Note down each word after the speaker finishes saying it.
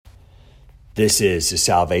This is the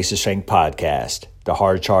Salvation Strength Podcast, the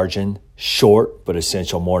hard-charging, short but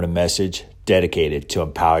essential morning message dedicated to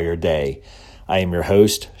empower your day. I am your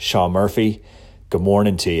host, Sean Murphy. Good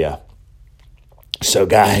morning to you. So,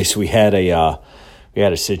 guys, we had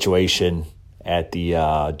a situation at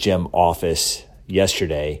the gym office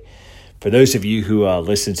yesterday. For those of you who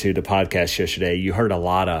listened to the podcast yesterday, you heard a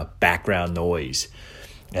lot of background noise,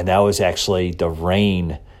 and that was actually the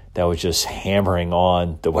rain that was just hammering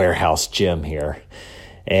on the warehouse gym here.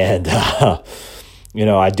 And,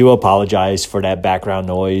 I do apologize for that background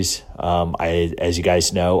noise. As you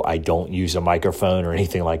guys know, I don't use a microphone or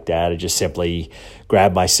anything like that. I just simply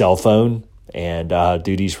grab my cell phone and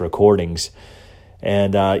do these recordings.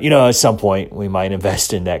 And, at some point we might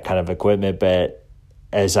invest in that kind of equipment. But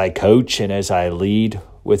as I coach and as I lead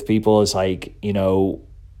with people, it's like,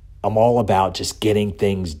 I'm all about just getting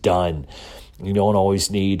things done. You don't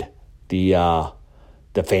always need the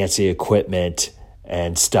fancy equipment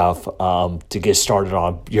and stuff to get started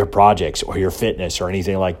on your projects or your fitness or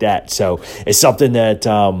anything like that. So it's something that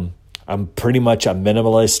I'm pretty much a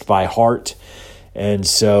minimalist by heart. And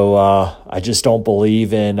so I just don't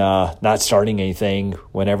believe in not starting anything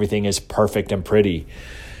when everything is perfect and pretty.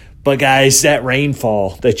 But guys, that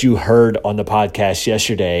rainfall that you heard on the podcast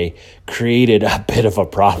yesterday created a bit of a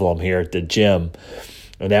problem here at the gym.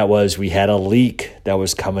 And that was we had a leak that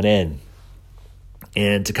was coming in.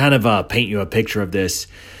 And to kind of paint you a picture of this,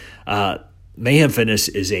 Mayhem Fitness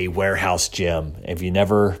is a warehouse gym. If you've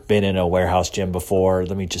never been in a warehouse gym before,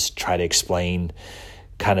 let me just try to explain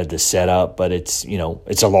kind of the setup. But it's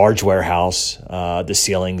a large warehouse. The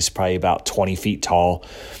ceiling's probably about 20 feet tall.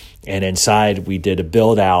 And inside we did a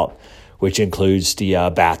build out, which includes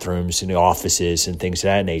the bathrooms and the offices and things of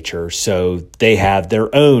that nature. So they have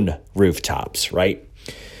their own rooftops, right?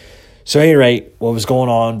 So at any rate, what was going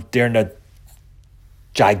on during the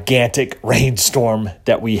gigantic rainstorm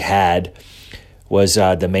that we had was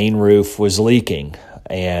the main roof was leaking.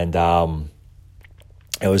 And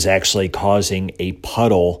it was actually causing a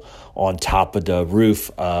puddle on top of the roof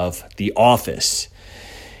of the office.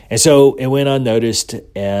 And so it went unnoticed.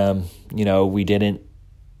 I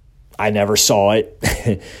never saw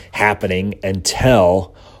it happening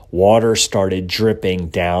until water started dripping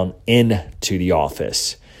down into the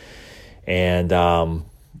office. And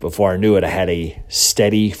before I knew it, I had a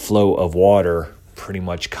steady flow of water pretty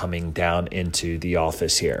much coming down into the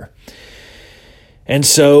office here. And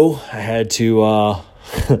so I had to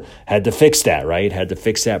fix that, right? Had to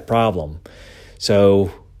fix that problem.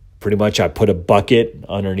 So pretty much I put a bucket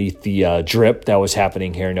underneath the drip that was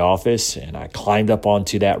happening here in the office, and I climbed up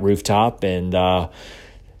onto that rooftop and to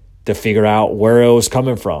figure out where it was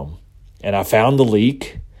coming from. And I found the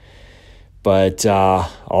leak, but I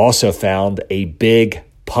also found a big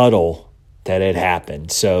puddle that had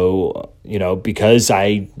happened. So, because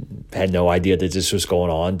I had no idea that this was going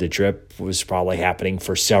on, the drip was probably happening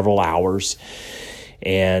for several hours.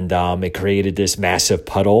 And it created this massive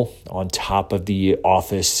puddle on top of the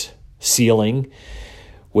office ceiling,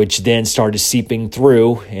 which then started seeping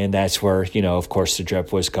through. And that's where, of course, the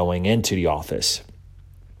drip was going into the office.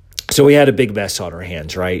 So we had a big mess on our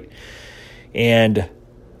hands, right? And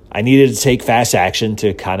I needed to take fast action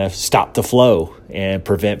to kind of stop the flow and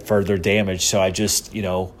prevent further damage. So I just,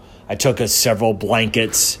 I took several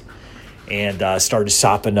blankets and started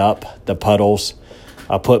sopping up the puddles.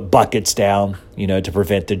 I put buckets down, to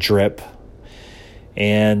prevent the drip.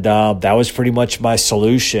 And that was pretty much my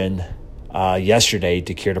solution yesterday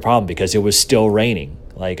to cure the problem, because it was still raining.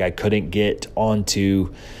 Like, I couldn't get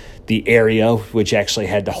onto the area, which actually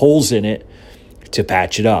had the holes in it, to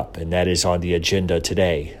patch it up. And that is on the agenda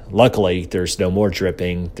today. Luckily, there's no more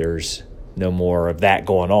dripping. There's no more of that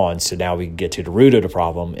going on. So now we can get to the root of the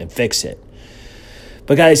problem and fix it.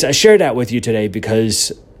 But guys, I shared that with you today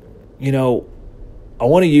because, I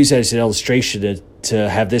want to use that as an illustration to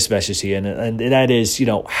have this message to you. And that is,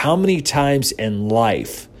 how many times in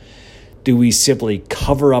life do we simply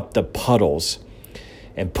cover up the puddles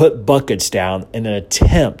and put buckets down in an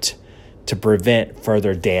attempt to prevent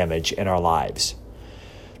further damage in our lives?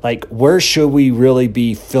 Like, where should we really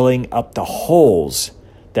be filling up the holes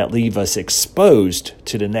that leave us exposed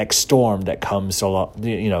to the next storm that comes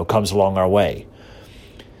along our way?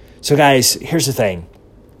 So guys, here's the thing.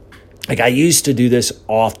 Like, I used to do this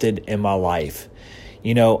often in my life.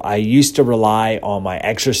 I used to rely on my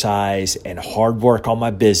exercise and hard work on my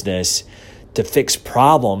business to fix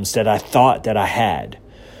problems that I thought that I had.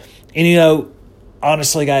 And,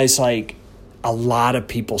 honestly, guys, like, a lot of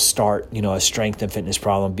people start, a strength and fitness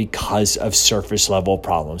problem because of surface level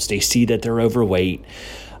problems. They see that they're overweight.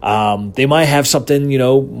 They might have something,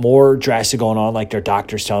 more drastic going on, like their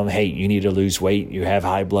doctor's telling them, hey, you need to lose weight. You have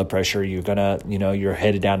high blood pressure. You're going to, you're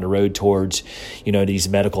headed down the road towards, these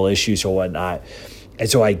medical issues or whatnot. And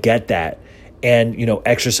so I get that. And,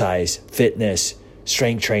 exercise, fitness,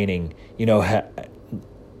 strength training,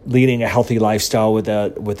 leading a healthy lifestyle with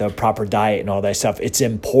a proper diet and all that stuff. It's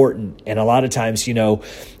important. And a lot of times,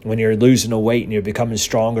 when you're losing the weight and you're becoming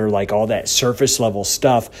stronger, like all that surface level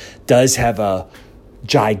stuff does have a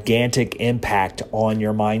gigantic impact on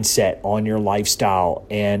your mindset, on your lifestyle,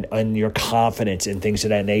 and on your confidence and things of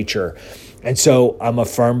that nature. And so I'm a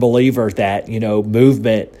firm believer that,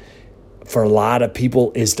 movement for a lot of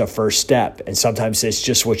people is the first step. And sometimes it's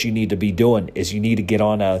just what you need to be doing is you need to get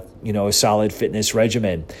on a solid fitness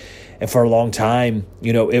regimen. And for a long time,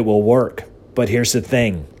 it will work. But here's the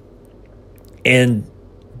thing. And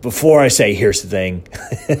before I say, here's the thing,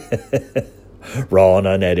 raw and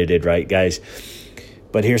unedited, right, guys?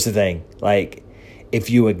 But here's the thing. Like, if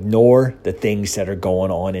you ignore the things that are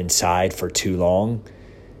going on inside for too long,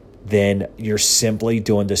 then you're simply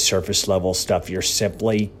doing the surface level stuff. You're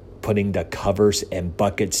simply putting the covers and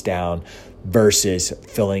buckets down versus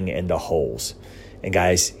filling in the holes. And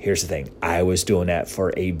guys, here's the thing. I was doing that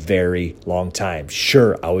for a very long time.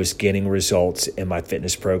 Sure, I was getting results in my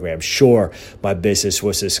fitness program. Sure, my business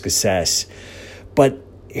was a success. But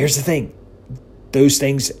here's the thing. Those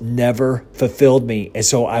things never fulfilled me. And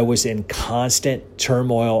so I was in constant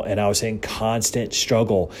turmoil and I was in constant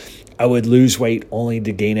struggle. I would lose weight only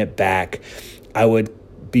to gain it back. I would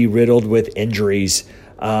be riddled with injuries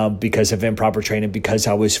because of improper training, because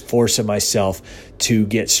I was forcing myself to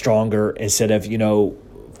get stronger instead of,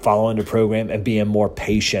 following the program and being more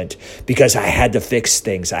patient, because I had to fix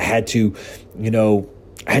things. I had to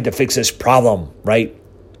fix this problem, right?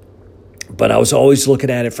 But I was always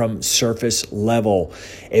looking at it from surface level.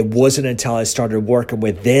 It wasn't until I started working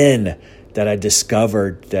within that I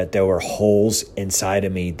discovered that there were holes inside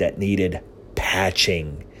of me that needed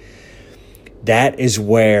patching. That is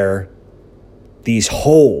where these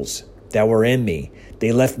holes that were in me,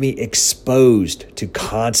 they left me exposed to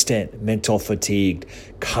constant mental fatigue,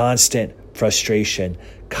 constant frustration,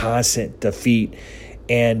 constant defeat.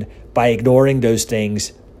 And by ignoring those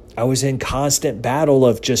things, I was in constant battle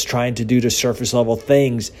of just trying to do the surface level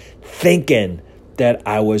things, thinking that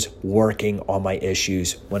I was working on my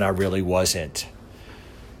issues when I really wasn't.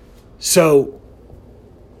 So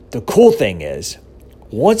the cool thing is,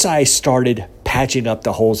 once I started patching up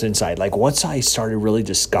the holes inside, like once I started really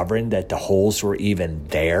discovering that the holes were even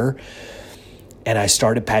there and I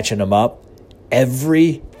started patching them up,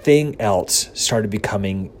 everything else started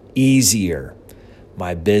becoming easier.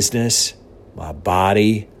 My business, my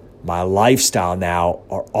body, my lifestyle now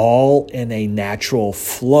are all in a natural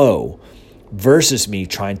flow versus me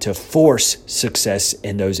trying to force success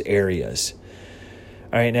in those areas.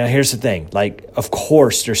 All right, now here's the thing. Like, of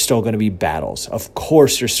course, there's still going to be battles. Of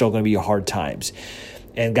course, there's still going to be hard times.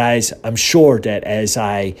 And guys, I'm sure that as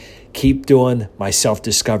I keep doing my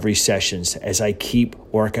self-discovery sessions, as I keep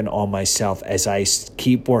working on myself, as I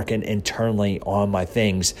keep working internally on my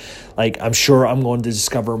things, like I'm sure I'm going to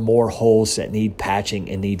discover more holes that need patching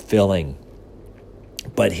and need filling.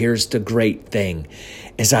 But here's the great thing,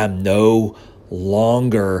 is I'm no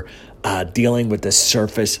longer dealing with the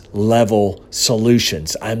surface level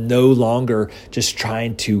solutions. I'm no longer just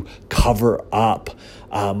trying to cover up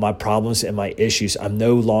my problems and my issues. I'm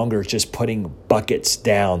no longer just putting buckets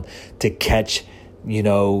down to catch,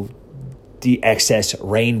 the excess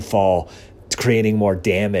rainfall, creating more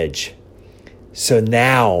damage. So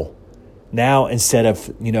now instead of,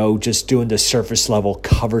 just doing the surface level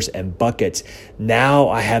covers and buckets, now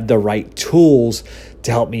I have the right tools to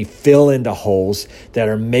help me fill in the holes that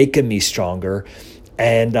are making me stronger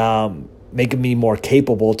and making me more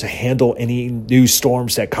capable to handle any new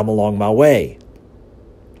storms that come along my way.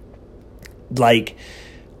 Like,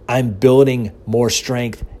 I'm building more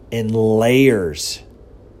strength in layers.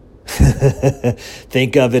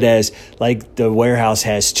 Think of it as like the warehouse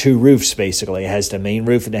has two roofs, basically. It has the main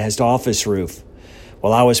roof and it has the office roof.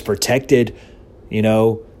 Well, I was protected,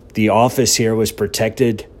 the office here was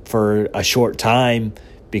protected for a short time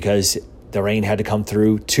because the rain had to come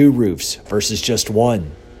through two roofs versus just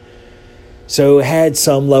one. So it had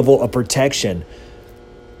some level of protection.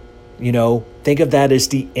 think of that as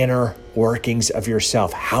the inner workings of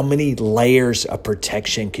yourself. How many layers of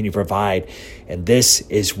protection can you provide? And this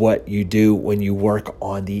is what you do when you work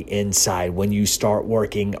on the inside, when you start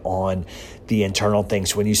working on the internal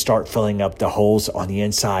things, when you start filling up the holes on the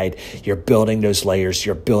inside, you're building those layers,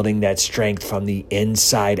 you're building that strength from the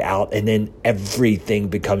inside out, and then everything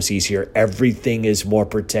becomes easier. Everything is more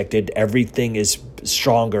protected. Everything is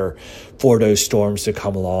stronger for those storms to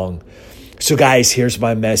come along. So guys, here's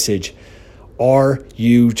my message. Are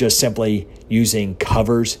you just simply using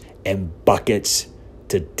covers and buckets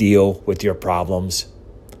to deal with your problems?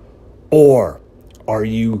 Or are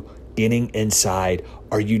you getting inside?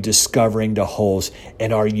 Are you discovering the holes,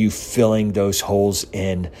 and are you filling those holes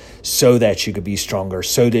in so that you could be stronger,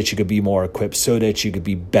 so that you could be more equipped, so that you could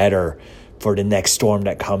be better for the next storm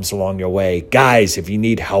that comes along your way? Guys, if you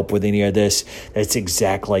need help with any of this, that's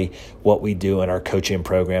exactly what we do in our coaching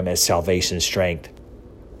program at Salvation Strength.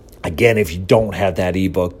 Again, if you don't have that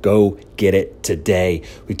ebook, go get it today.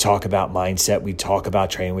 We talk about mindset. We talk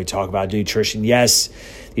about training. We talk about nutrition. Yes,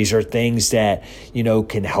 these are things that,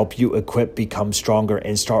 can help you equip, become stronger,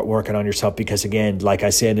 and start working on yourself. Because again, like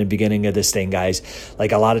I said in the beginning of this thing, guys,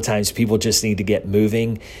 like a lot of times people just need to get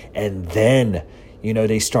moving, and then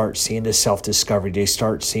they start seeing the self-discovery. They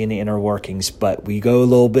start seeing the inner workings, but we go a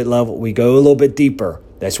little bit deeper.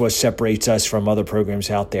 That's what separates us from other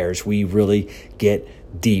programs out there, is we really get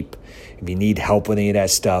deep. If you need help with any of that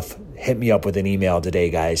stuff, hit me up with an email today,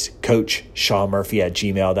 guys. Coach Sean Murphy at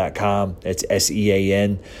gmail.com. That's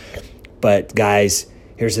SEAN. But guys,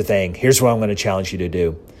 here's the thing. Here's what I'm going to challenge you to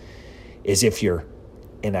do, is if you're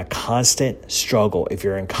in a constant struggle, if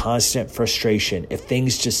you're in constant frustration, if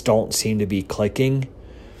things just don't seem to be clicking,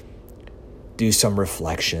 do some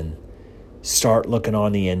reflection. Start looking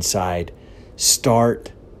on the inside.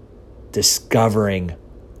 Start discovering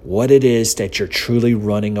what it is that you're truly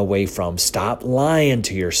running away from. Stop lying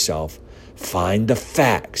to yourself. Find the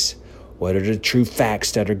facts. What are the true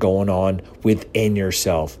facts that are going on within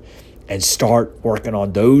yourself? And start working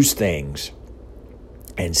on those things,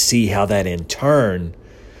 and see how that in turn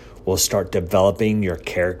will start developing your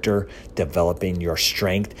character, developing your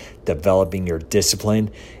strength, developing your discipline,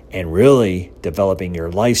 and really developing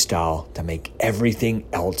your lifestyle to make everything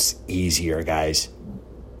else easier, guys.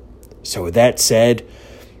 So with that said,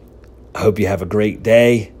 I hope you have a great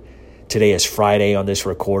day. Today is Friday on this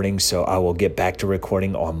recording, so I will get back to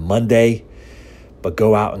recording on Monday. But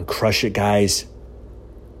go out and crush it, guys.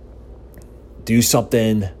 Do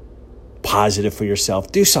something positive for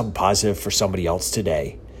yourself. Do something positive for somebody else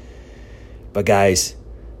today. But guys,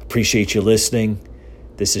 appreciate you listening.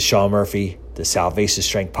 This is Sean Murphy, the Salvation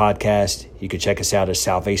Strength Podcast. You can check us out at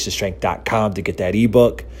salvationstrength.com to get that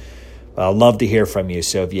ebook. I'd love to hear from you.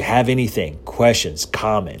 So if you have anything, questions,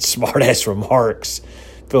 comments, smart-ass remarks,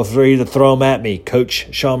 feel free to throw them at me.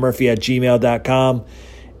 Coach Sean Murphy at gmail.com.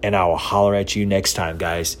 And I will holler at you next time,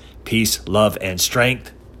 guys. Peace, love, and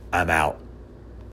strength. I'm out.